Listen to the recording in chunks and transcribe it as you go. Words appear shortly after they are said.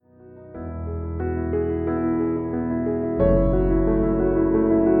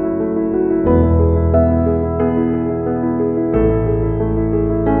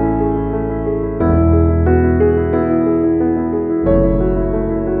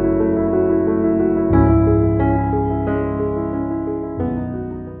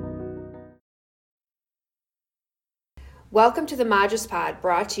Welcome to the Magis-Pod,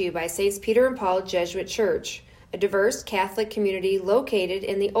 brought to you by Saints Peter and Paul Jesuit Church, a diverse Catholic community located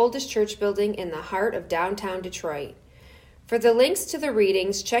in the oldest church building in the heart of downtown Detroit. For the links to the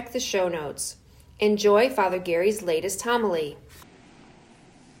readings, check the show notes. Enjoy Father Gary's latest homily.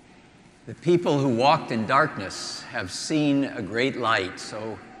 The people who walked in darkness have seen a great light,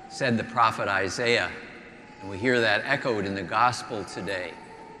 so said the prophet Isaiah, and we hear that echoed in the gospel today.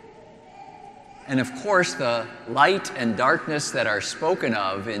 And of course, the light and darkness that are spoken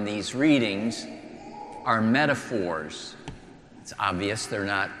of in these readings are metaphors. It's obvious they're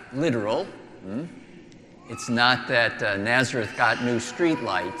not literal. It's not that Nazareth got new street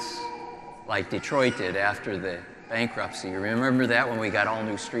lights like Detroit did after the bankruptcy. You remember that when we got all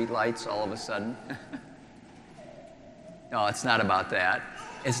new street lights all of a sudden? No, it's not about that.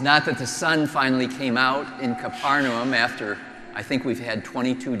 It's not that the sun finally came out in Capernaum after, I think we've had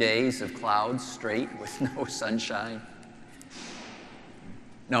 22 days of clouds straight with no sunshine.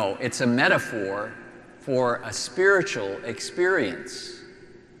 No, it's a metaphor for a spiritual experience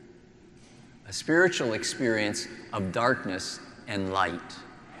of darkness and light.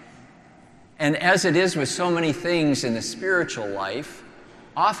 And as it is with so many things in the spiritual life,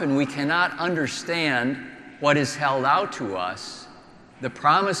 often we cannot understand what is held out to us, the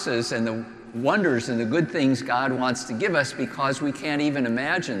promises and the wonders and the good things God wants to give us, because we can't even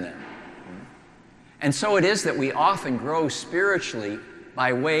imagine them. And so it is that we often grow spiritually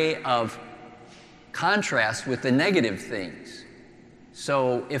by way of contrast with the negative things.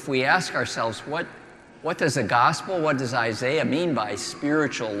 So if we ask ourselves, what does the gospel, what does Isaiah mean by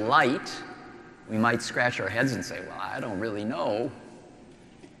spiritual light? We might scratch our heads and say, well, I don't really know.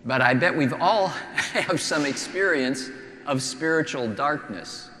 But I bet we've all have some experience of spiritual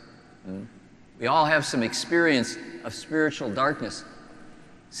darkness. We all have some experience of spiritual darkness.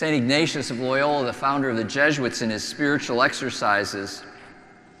 St. Ignatius of Loyola, the founder of the Jesuits, in his spiritual exercises,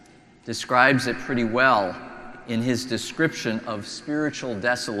 describes it pretty well in his description of spiritual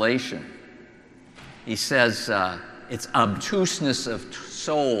desolation. He says, it's obtuseness of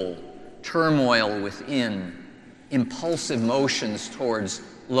soul, turmoil within, impulsive motions towards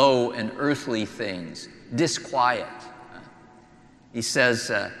low and earthly things, disquiet. He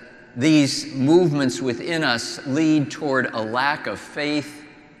says, these movements within us lead toward a lack of faith,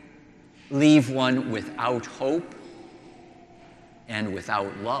 leave one without hope and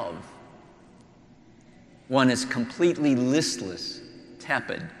without love. One is completely listless,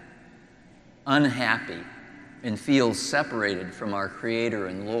 tepid, unhappy, and feels separated from our Creator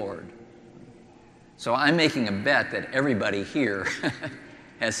and Lord. So I'm making a bet that everybody here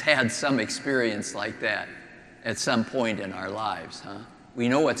has had some experience like that at some point in our lives, We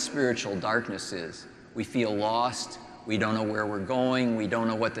know what spiritual darkness is. We feel lost. We don't know where we're going. We don't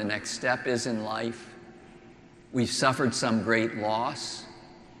know what the next step is in life. We've suffered some great loss,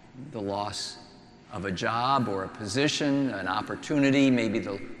 the loss of a job or a position, an opportunity, maybe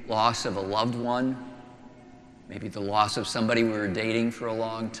the loss of a loved one, maybe the loss of somebody we were dating for a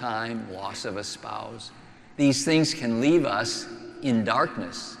long time, loss of a spouse. These things can leave us in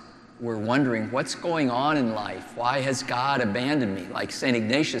darkness. We're wondering, what's going on in life? Why has God abandoned me? Like St.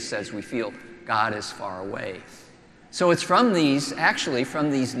 Ignatius says, we feel God is far away. So it's from these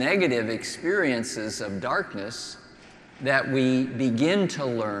negative experiences of darkness that we begin to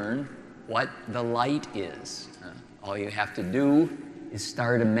learn what the light is. All you have to do is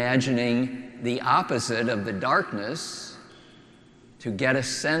start imagining the opposite of the darkness to get a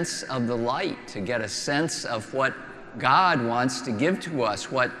sense of the light, to get a sense of what God wants to give to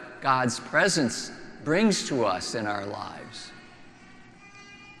us, what God's presence brings to us in our lives.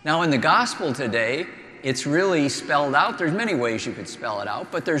 Now, in the gospel today, it's really spelled out. There's many ways you could spell it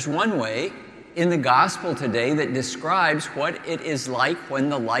out, but there's one way in the gospel today that describes what it is like when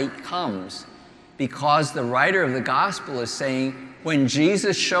the light comes. Because the writer of the gospel is saying, when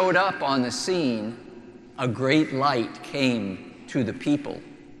Jesus showed up on the scene, a great light came to the people.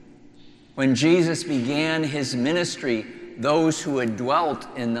 When Jesus began his ministry, those who had dwelt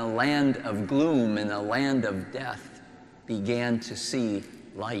in the land of gloom, in the land of death, began to see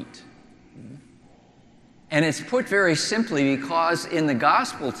light. And it's put very simply because in the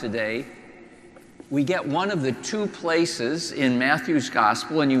gospel today, we get one of the two places in Matthew's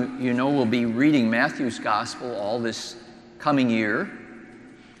gospel, and you know we'll be reading Matthew's gospel all this coming year.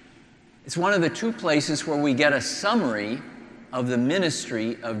 It's one of the two places where we get a summary of the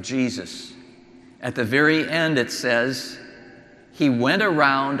ministry of Jesus. At the very end it says, he went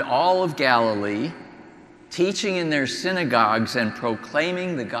around all of Galilee, teaching in their synagogues and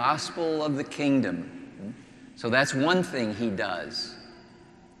proclaiming the gospel of the kingdom. So that's one thing he does.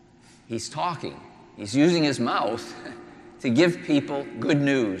 He's talking. He's using his mouth to give people good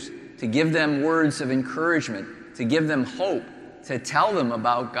news, to give them words of encouragement, to give them hope, to tell them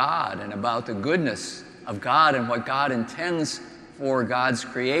about God and about the goodness of God and what God intends for God's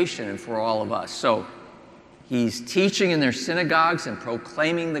creation and for all of us. So he's teaching in their synagogues and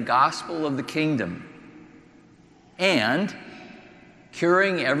proclaiming the gospel of the kingdom and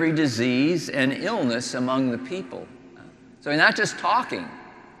curing every disease and illness among the people. So he's not just talking,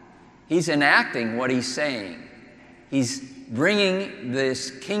 he's enacting what he's saying. He's bringing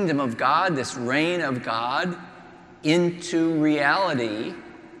this kingdom of God, this reign of God, into reality,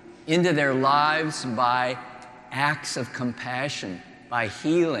 into their lives by acts of compassion, by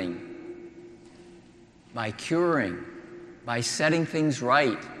healing, by curing, by setting things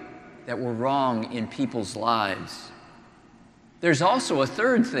right that were wrong in people's lives. There's also a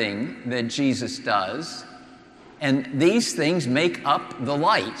third thing that Jesus does, and these things make up the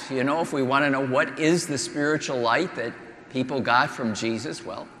light. You know, if we want to know what is the spiritual light that people got from Jesus,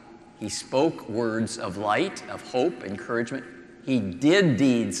 well, he spoke words of light, of hope, encouragement. He did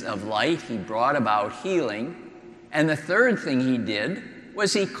deeds of light. He brought about healing. And the third thing he did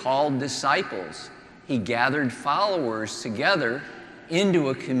was he called disciples. He gathered followers together into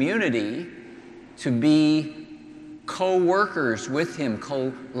a community to be co-workers with him,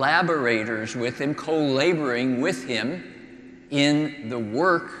 collaborators with him, co-laboring with him in the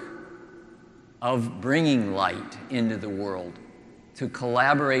work of bringing light into the world, to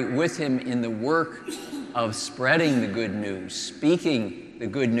collaborate with him in the work of spreading the good news, speaking the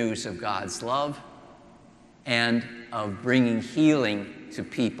good news of God's love, and of bringing healing to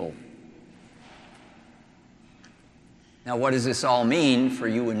people. Now, what does this all mean for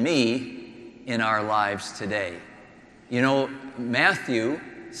you and me in our lives today? You know, Matthew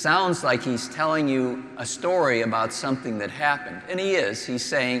sounds like he's telling you a story about something that happened, and he is. He's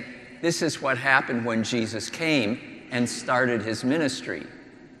saying, this is what happened when Jesus came and started his ministry.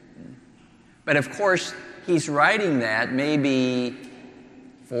 But of course, he's writing that maybe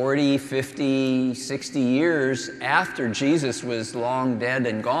 40, 50, 60 years after Jesus was long dead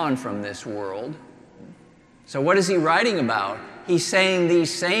and gone from this world. So what is he writing about? He's saying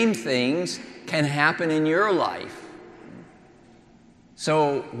these same things can happen in your life.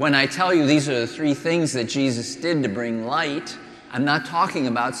 So when I tell you these are the three things that Jesus did to bring light, I'm not talking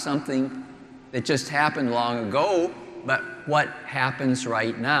about something that just happened long ago, but what happens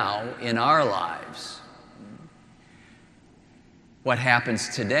right now in our lives. What happens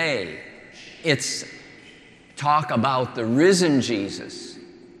today? It's talk about the risen Jesus,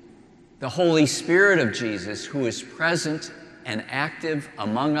 the Holy Spirit of Jesus, who is present and active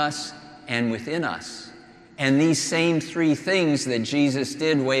among us and within us. And these same three things that Jesus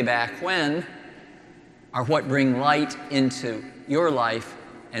did way back when are what bring light into your life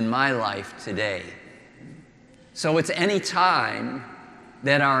and my life today. So it's any time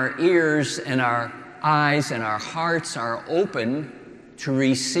that our ears and our eyes and our hearts are open to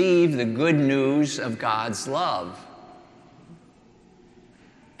receive the good news of God's love.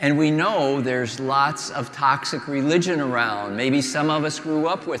 And we know there's lots of toxic religion around. Maybe some of us grew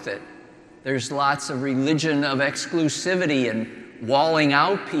up with it. There's lots of religion of exclusivity and walling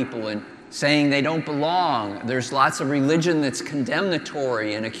out people and saying they don't belong. There's lots of religion that's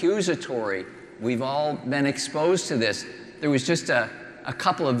condemnatory and accusatory. We've all been exposed to this. There was just a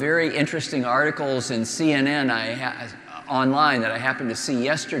couple of very interesting articles in CNN online that I happened to see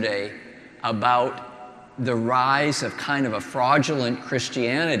yesterday about the rise of kind of a fraudulent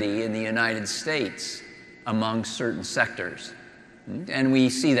Christianity in the United States among certain sectors. And we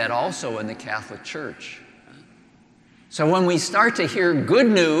see that also in the Catholic Church. So when we start to hear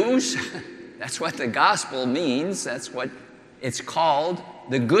good news, that's what the gospel means, that's what it's called,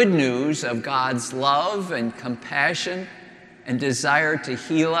 the good news of God's love and compassion and desire to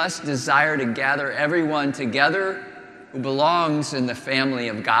heal us, desire to gather everyone together who belongs in the family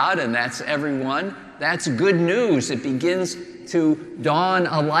of God, and that's everyone. That's good news. It begins to dawn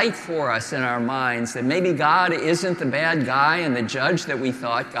a light for us in our minds that maybe God isn't the bad guy and the judge that we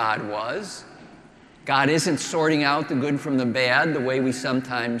thought God was. God isn't sorting out the good from the bad the way we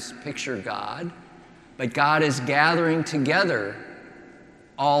sometimes picture God, but God is gathering together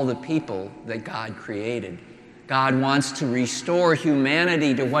all the people that God created. God wants to restore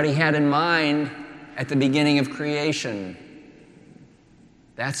humanity to what he had in mind at the beginning of creation.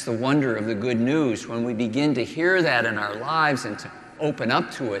 That's the wonder of the good news. When we begin to hear that in our lives and to open up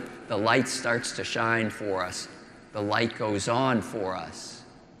to it, the light starts to shine for us. The light goes on for us.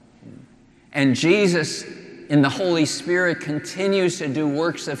 And Jesus, in the Holy Spirit, continues to do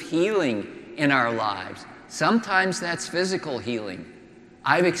works of healing in our lives. Sometimes that's physical healing.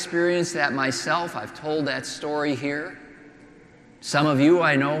 I've experienced that myself. I've told that story here. Some of you,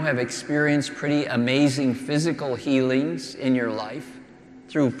 I know, have experienced pretty amazing physical healings in your life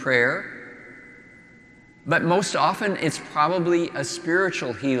through prayer. But most often, it's probably a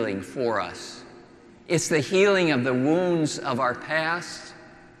spiritual healing for us. It's the healing of the wounds of our past,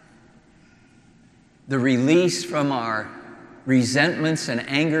 the release from our resentments and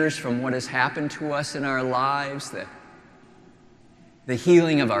angers from what has happened to us in our lives, the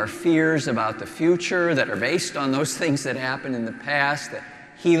healing of our fears about the future that are based on those things that happened in the past, the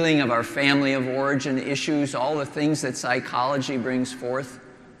healing of our family of origin issues, all the things that psychology brings forth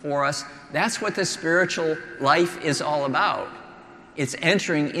for us. That's what the spiritual life is all about. It's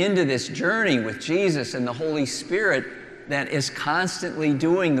entering into this journey with Jesus and the Holy Spirit that is constantly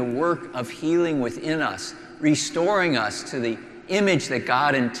doing the work of healing within us, restoring us to the image that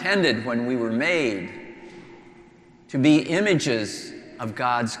God intended when we were made, to be images of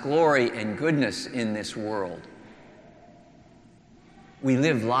God's glory and goodness in this world. We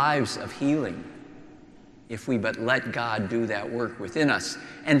live lives of healing if we but let God do that work within us.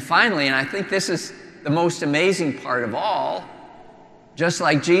 And finally, and I think this is the most amazing part of all, just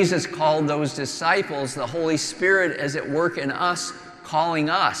like Jesus called those disciples, the Holy Spirit is at work in us, calling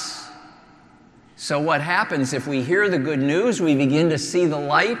us. So what happens if we hear the good news, we begin to see the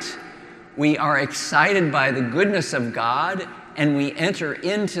light, we are excited by the goodness of God, and we enter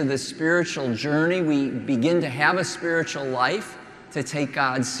into the spiritual journey. We begin to have a spiritual life, to take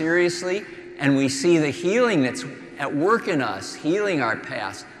God seriously, and we see the healing that's at work in us, healing our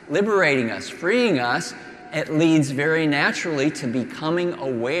past, liberating us, freeing us. It leads very naturally to becoming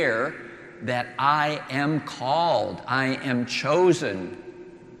aware that I am called, I am chosen.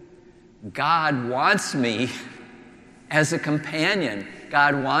 God wants me as a companion.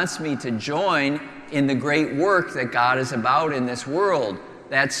 God wants me to join in the great work that God is about in this world.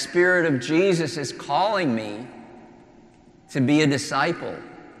 That Spirit of Jesus is calling me to be a disciple,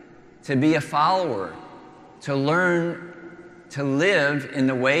 to be a follower, to learn to live in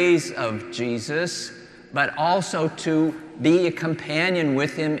the ways of Jesus, but also to be a companion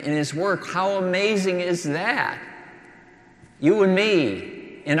with him in his work. How amazing is that? You and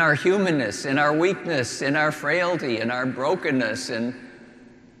me, in our humanness, in our weakness, in our frailty, in our brokenness, and,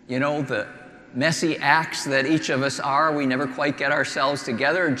 the messy acts that each of us are, we never quite get ourselves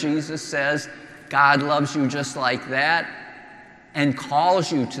together. Jesus says, God loves you just like that and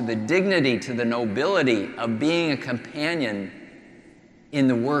calls you to the dignity, to the nobility of being a companion in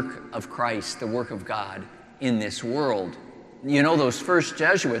the work of Christ, the work of God in this world. Those first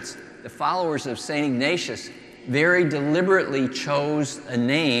Jesuits, the followers of St. Ignatius, very deliberately chose a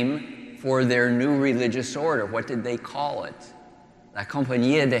name for their new religious order. What did they call it? La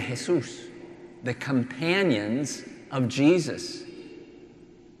Compañía de Jesús, the companions of Jesus.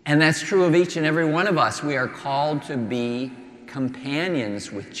 And that's true of each and every one of us. We are called to be companions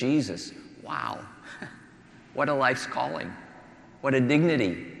with Jesus. Wow, what a life's calling. What a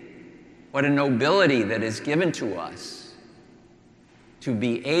dignity, what a nobility that is given to us to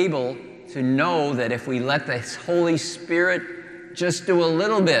be able to know that if we let the Holy Spirit just do a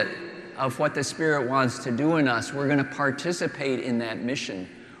little bit of what the Spirit wants to do in us, we're going to participate in that mission.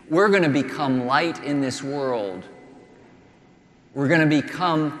 We're going to become light in this world. We're going to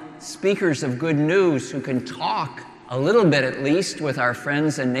become speakers of good news who can talk a little bit at least with our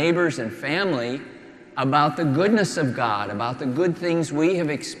friends and neighbors and family about the goodness of God, about the good things we have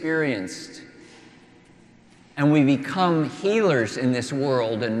experienced. And we become healers in this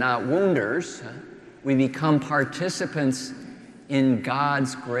world and not wounders. We become participants in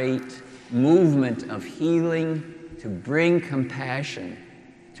God's great movement of healing to bring compassion,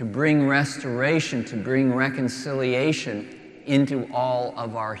 to bring restoration, to bring reconciliation into all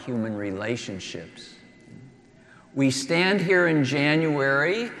of our human relationships. We stand here in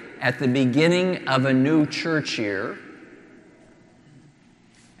January at the beginning of a new church year.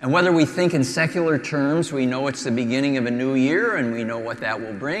 And whether we think in secular terms, we know it's the beginning of a new year, and we know what that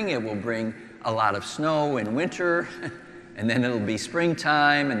will bring. It will bring a lot of snow in winter, and then it'll be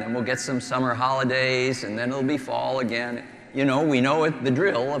springtime, and then we'll get some summer holidays, and then it'll be fall again. We know the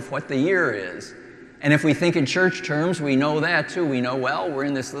drill of what the year is. And if we think in church terms, we know that too. We know, we're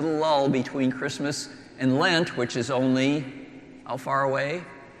in this little lull between Christmas and Lent, which is only, how far away?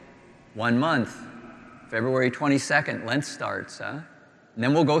 1 month. February 22nd, Lent starts, And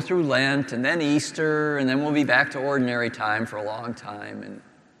then we'll go through Lent, and then Easter, and then we'll be back to ordinary time for a long time, and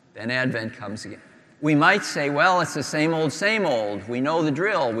then Advent comes again. We might say, it's the same old, same old. We know the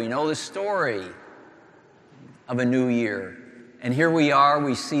drill. We know the story of a new year. And here we are,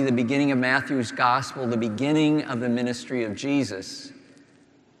 we see the beginning of Matthew's gospel, the beginning of the ministry of Jesus.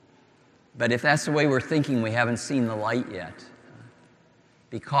 But if that's the way we're thinking, we haven't seen the light yet.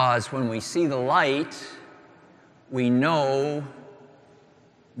 Because when we see the light, we know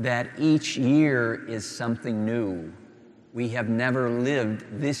that each year is something new. We have never lived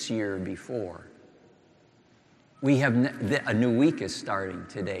this year before. We have a new week is starting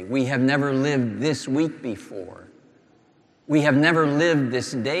today. We have never lived this week before. We have never lived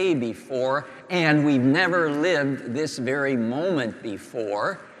this day before, and we've never lived this very moment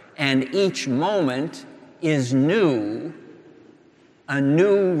before. And each moment is new, a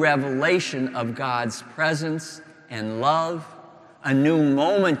new revelation of God's presence and love, a new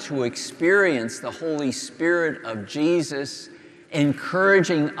moment to experience the Holy Spirit of Jesus,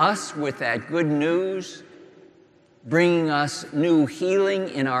 encouraging us with that good news, bringing us new healing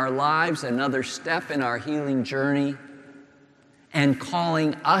in our lives, another step in our healing journey, and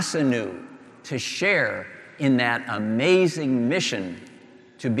calling us anew to share in that amazing mission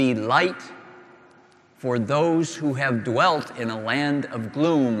to be light for those who have dwelt in a land of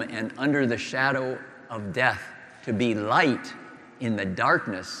gloom and under the shadow of death, to be light in the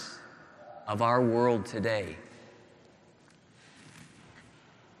darkness of our world today.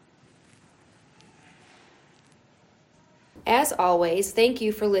 As always, thank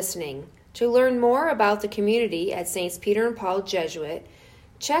you for listening. To learn more about the community at Saints Peter and Paul Jesuit,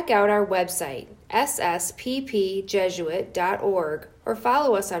 check out our website, sspjesuit.org, or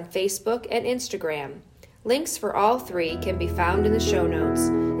follow us on Facebook and Instagram. Links for all three can be found in the show notes.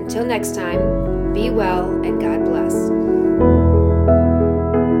 Until next time, be well and God bless.